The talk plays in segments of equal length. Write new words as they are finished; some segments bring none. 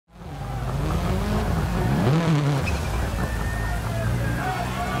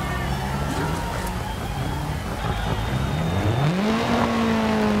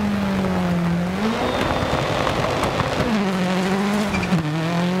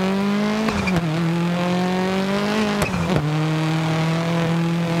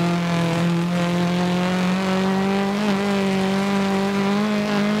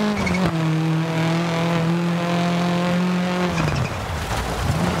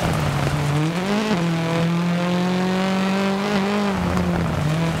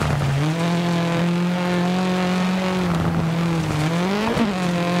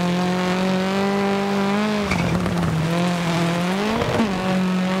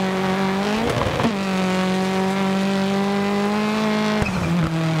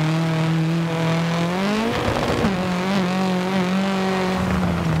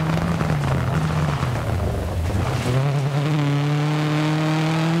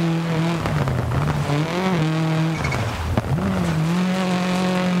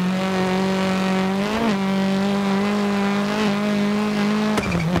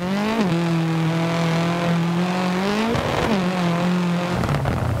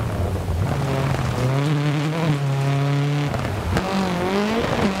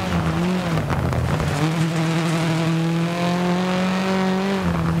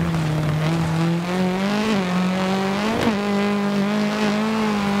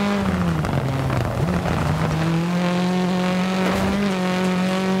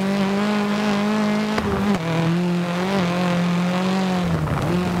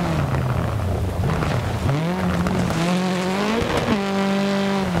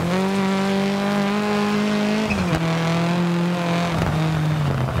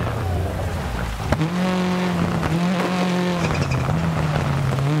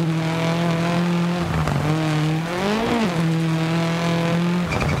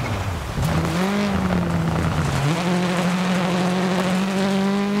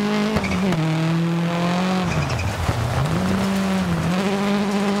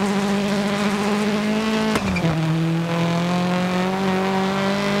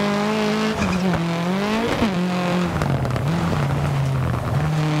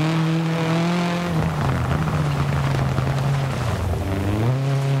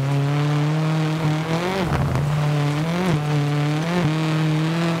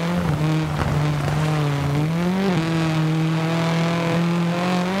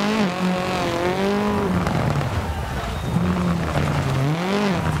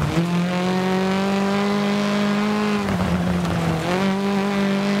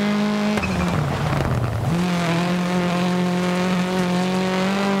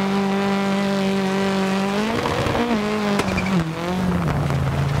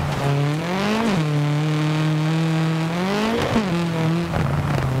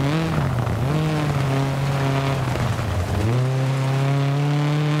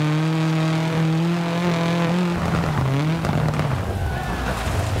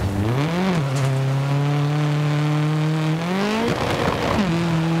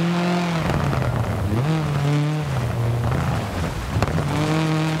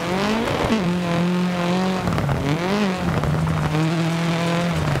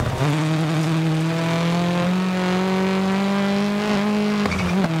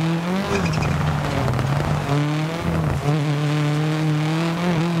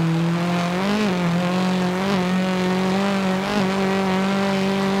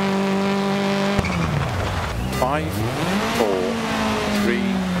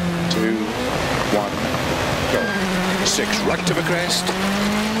6 right of a crest,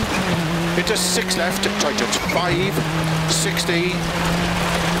 into 6 left, tightens 5, 60,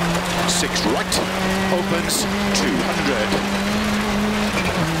 6 right, opens 200,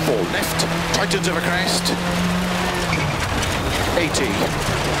 4 left, tightens of a crest, 80,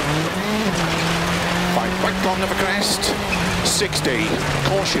 5 right long of a crest, 60,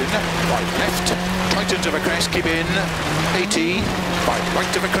 caution, 5 left, tightens of a crest, keep in, 80, 5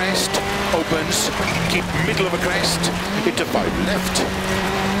 right of a crest, opens, keep middle of a crest, into 5 left,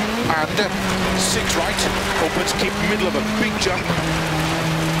 and 6 right, opens, keep middle of a big jump,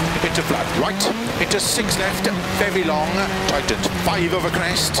 into flat right, into 6 left, very long, tightens 5 of a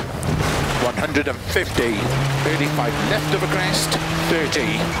crest, 150, 35 left of a crest,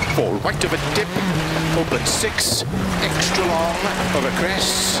 30, 4 right of a dip, open 6, extra long of a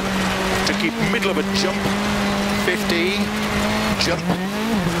crest, to keep middle of a jump, 50, jump,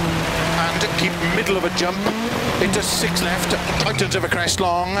 and keep middle of a jump, into 6 left, tightens of a crest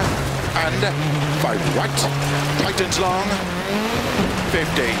long, and 5 right, tightens long,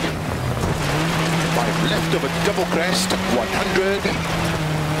 50, 5 left of a double crest, 100,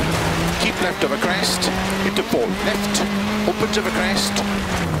 keep left of a crest, into 4 left, opens of a crest,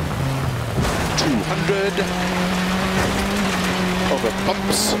 200, over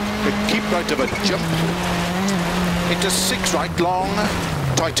bumps, keep right of a jump, into 6 right long,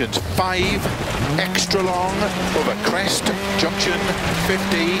 tightens 5, extra long, over crest, junction,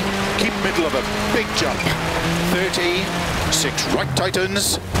 50, keep middle of a big jump, 30, 6 right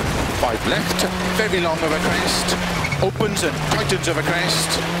tightens, 5 left, very long of a crest, opens and tightens of a crest,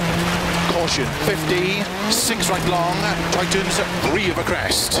 caution 50, 6 right long, tightens 3 of a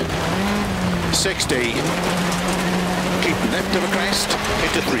crest, 60, keep left of a crest,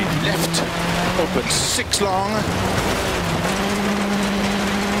 into 3 left, opens 6 long,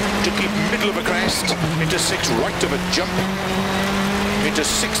 to keep middle of a crest, into 6 right of a jump, into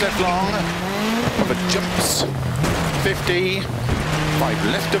 6 left long, of a jumps, 50, 5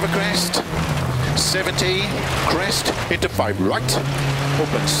 left of a crest, 70, crest, into 5 right,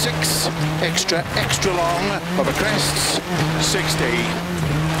 open 6, extra long of a crest, 60,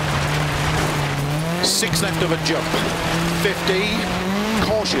 6 left of a jump, 50,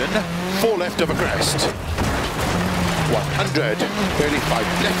 caution, 4 left of a crest, 100,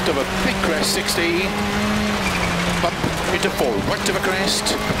 35 left of a big crest, 60, bump into 4 right of a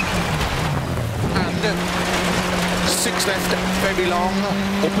crest, and 6 left, very long,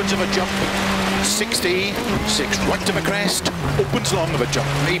 opens of a jump, 60, 6 right of a crest, opens long of a jump,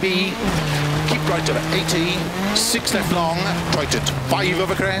 maybe, keep right of a 80, 6 left long, tightens 5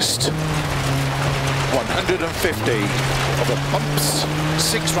 of a crest, 150, of a bumps,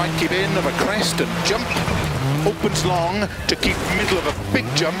 6 right, keep in of a crest and jump, opens long to keep middle of a big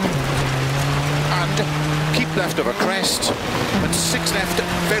jump, and keep left of a crest, and 6 left,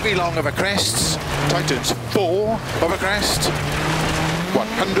 very long of a crest, tightens 4 of a crest,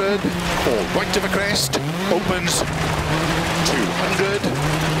 100, 4 right of a crest, opens 200,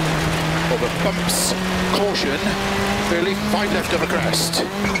 over bumps, caution, early 5 left of a crest,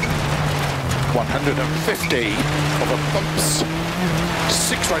 150, over bumps,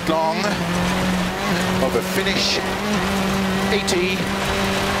 6 right long, over finish, 80,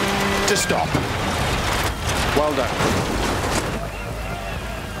 to stop. Well done.